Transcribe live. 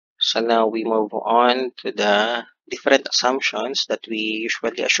So now we move on to the different assumptions that we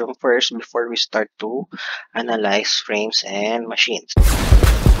usually assume first before we start to analyze frames and machines.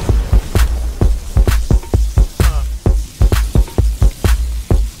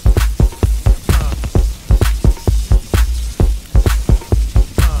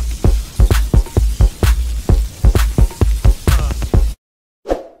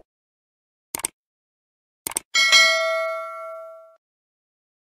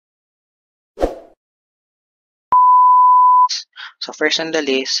 So first on the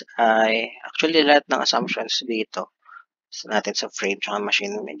list ay actually lahat ng assumptions dito natin sa frame tsaka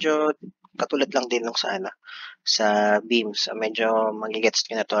machine medyo katulad lang din nung sa beam. So medyo magigets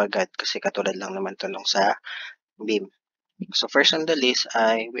nyo na to agad kasi katulad lang naman to nung sa beam. So first on the list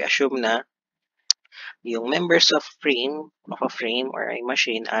ay we assume na yung members of a frame or a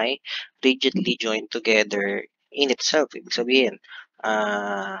machine ay rigidly joined together in itself. Ibig sabihin,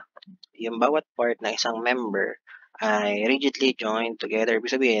 yung bawat part ng isang member ay rigidly joined together.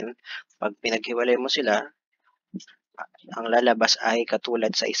 Ibig sabihin, pag pinaghiwalay mo sila, ang lalabas ay katulad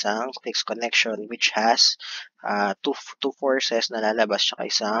sa isang fixed connection which has two forces na lalabas tsaka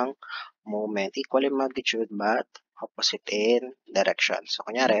isang moment. Equal in magnitude but opposite in direction. So,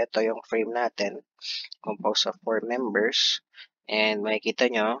 kunyari, ito yung frame natin composed of 4 members and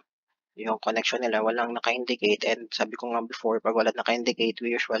makikita nyo yung connection nila walang naka-indicate and sabi ko nga before, pag wala naka-indicate,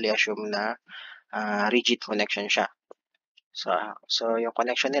 we usually assume na rigid connection siya. So yung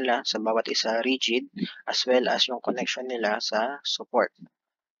connection nila sa bawat isa rigid as well as yung connection nila sa support.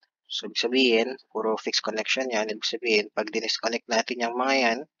 So ibig sabihin, puro fixed connection yan. Ibig sabihin, pag dinisconnect natin yung mga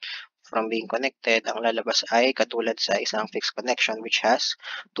yan from being connected, ang lalabas ay katulad sa isang fixed connection which has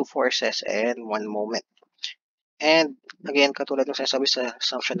two forces and one moment. And again, katulad ng sinasabi sa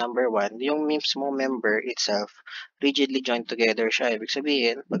assumption number 1, yung mismo member itself, rigidly joined together siya. Ibig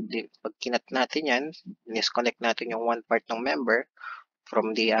sabihin, pag kinat natin yan, disconnect natin yung one part ng member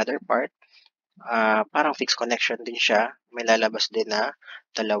from the other part, parang fixed connection din siya. May lalabas din na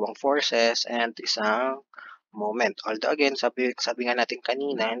dalawang forces and isang moment. Although again, sabi nga natin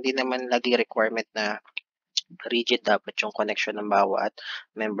kanina, hindi naman lagi requirement na rigid dapat yung connection ng bawat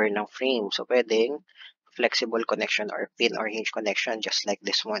member ng frame. So, pwedeng flexible connection or pin or hinge connection just like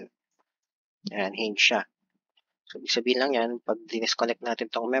this one. Ayan, hinge siya. So, ibig sabihin lang yan, pag dinisconnect natin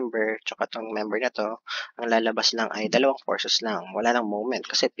tong member, tsaka tong member na to, ang lalabas lang ay dalawang forces lang. Wala nang moment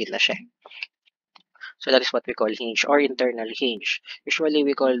kasi pin na siya. So, that is what we call hinge or internal hinge. Usually,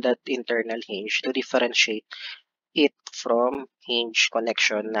 we call that internal hinge to differentiate it from hinge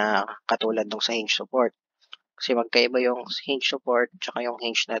connection na katulad nung sa hinge support. Kasi magkaiba yung hinge support tsaka yung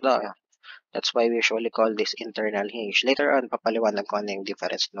hinge na to. That's why we usually call this internal hinge. Later on, papaliwanag ko ano yung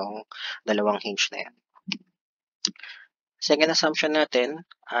difference ng dalawang hinge na yan. Second assumption natin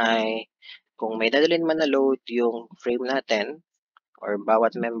ay kung may dadalhin man na load yung frame natin or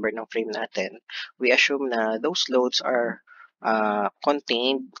bawat member ng frame natin, we assume na those loads are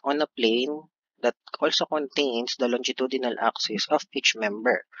contained on a plane that also contains the longitudinal axis of each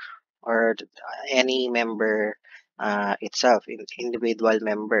member or any member itself, individual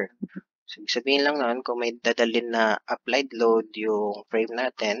member. So, ibig sabihin lang nun, kung may dadalhin na applied load yung frame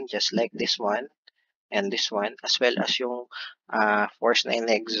natin, just like this one and this one, as well as yung force na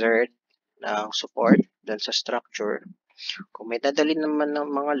in-exert ng support dun sa structure, kung may dadalhin naman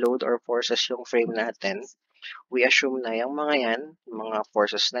ng mga load or forces yung frame natin, we assume na yung mga yan, mga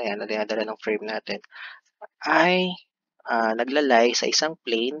forces na yan na dinadala ng frame natin, ay naglalay sa isang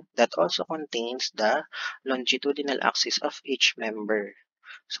plane that also contains the longitudinal axis of each member.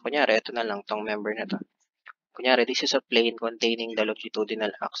 So, kunyari, ito na lang tong member na to. Kunyari, this is a plane containing the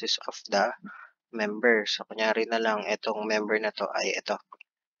longitudinal axis of the member. So, kunyari na lang, itong member na to ay ito.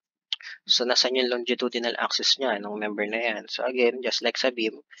 So, nasan yung longitudinal axis niya, ng member na yan? So, again, just like sa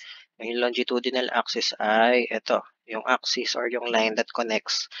beam, yung longitudinal axis ay ito. Yung axis or yung line that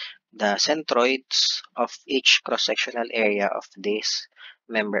connects the centroids of each cross-sectional area of this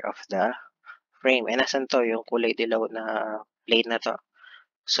member of the frame. E, nasan to? Yung kulay dilaw na plane na to.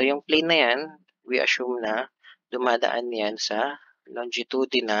 So, yung plane na yan, we assume na dumadaan yan sa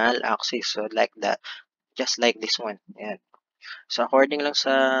longitudinal axis. So, like that. Just like this one. Ayan. So, according lang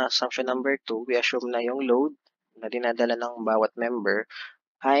sa assumption number 2, we assume na yung load na dinadala ng bawat member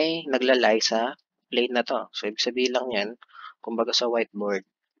ay naglalay sa plane na to. So, ibig sabihin lang yan, kumbaga sa whiteboard,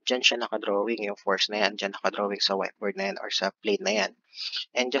 dyan siya nakadrawing yung force na yan. Dyan nakadrawing sa whiteboard na yan or sa plane na yan.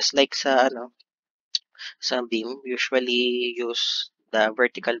 And just like sa beam, we usually use the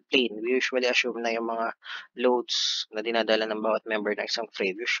vertical plane. We usually assume na yung mga loads na dinadala ng bawat member ng isang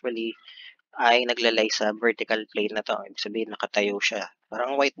frame, usually ay naglalay sa vertical plane na 'to. Ibig sabihin nakatayo siya.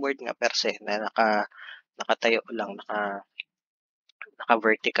 Parang whiteboard nga per se na nakatayo lang,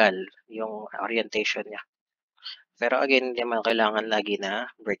 naka-vertical yung orientation niya. Pero again, hindi naman kailangan lagi na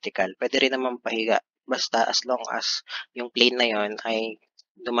vertical. Pwede rin naman pahiga. Basta as long as yung plane na yon ay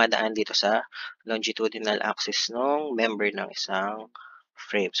dumadaan dito sa longitudinal axis ng member ng isang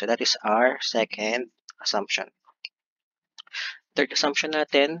frame. So that is our second assumption. Third assumption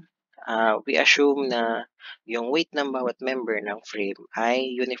natin, we assume na yung weight ng bawat member ng frame ay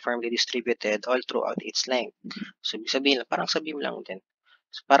uniformly distributed all throughout its length. So, ibig sabihin, parang sa beam lang din.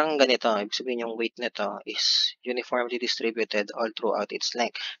 So, parang ganito, ibig sabihin yung weight nito is uniformly distributed all throughout its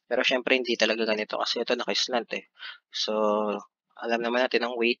length. Pero syempre hindi talaga ganito kasi ito naka-slant eh. So, alam naman natin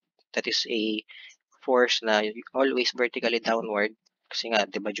ang weight, that is a force na always vertically downward kasi nga,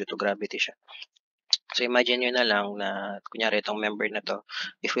 di ba, due to gravity siya. So imagine nyo na lang na kunyari itong member na to,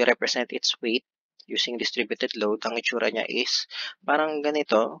 if we represent its weight using distributed load, ang itsura niya is parang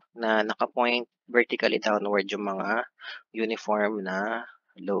ganito na naka-point vertically downward yung mga uniform na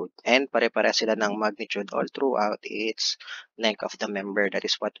load. And pare-pare sila ng magnitude all throughout its length of the member. That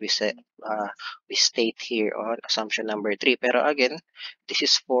is what we said, we state here on assumption number 3. Pero again, this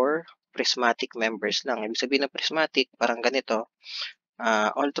is for prismatic members lang. Ibig sabihin ng prismatic, parang ganito,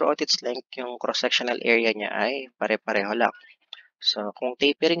 all throughout its length, yung cross-sectional area niya ay pare-pareho lang. So, kung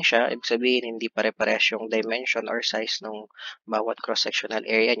tapering siya, ibig sabihin hindi pare-parehas yung dimension or size ng bawat cross-sectional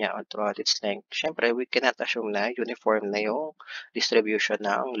area niya all throughout its length. Siyempre, we cannot assume na uniform na yung distribution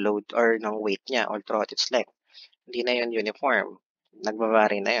ng load or ng weight niya all throughout its length. Hindi na yun uniform.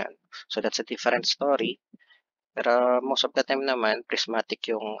 Nagbabari na yun. So, that's a different story. Pero most of the time naman, prismatic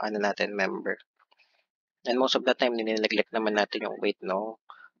yung natin member. And most of the time, nineglect naman natin yung weight ng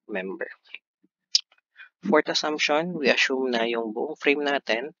member. Fourth assumption, we assume na yung buong frame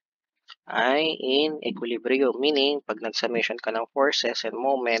natin ay in equilibrium. Meaning, pag nag-summation ka ng forces and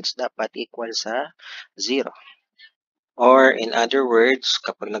moments, dapat equal sa 0. Or in other words,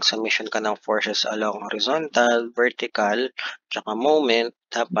 kapag nag-summation ka ng forces along horizontal, vertical, tsaka moment,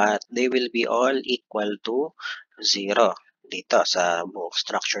 dapat they will be all equal to 0 dito sa buong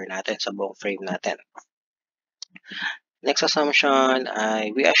structure natin, sa buong frame natin. Next assumption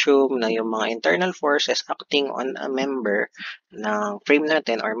ay we assume na yung mga internal forces acting on a member ng frame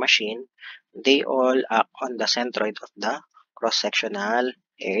natin or machine, they all act on the centroid of the cross-sectional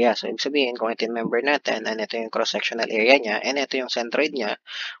area. So, ibig sabihin, kung ito yung member natin, and ito yung cross-sectional area niya, and ito yung centroid niya,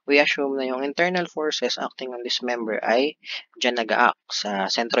 we assume na yung internal forces acting on this member ay dyan nag-act sa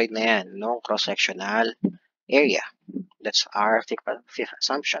centroid na yan, no cross-sectional area. That's our fifth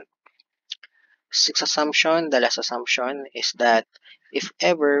assumption. Sixth assumption, the last assumption, is that if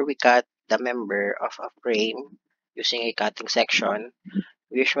ever we cut the member of a frame using a cutting section,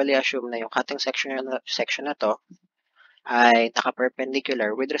 we usually assume na yung cutting section na to ay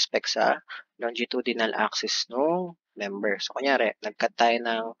naka-perpendicular with respect sa longitudinal axis ng member. So, kunyari,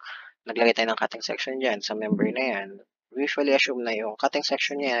 naglagay tayo ng cutting section dyan sa member na yan. We usually assume na yung cutting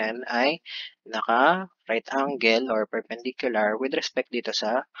section yan ay naka-right angle or perpendicular with respect dito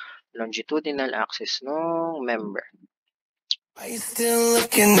sa longitudinal axis ng member. Are you still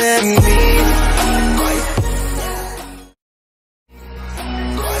looking at me?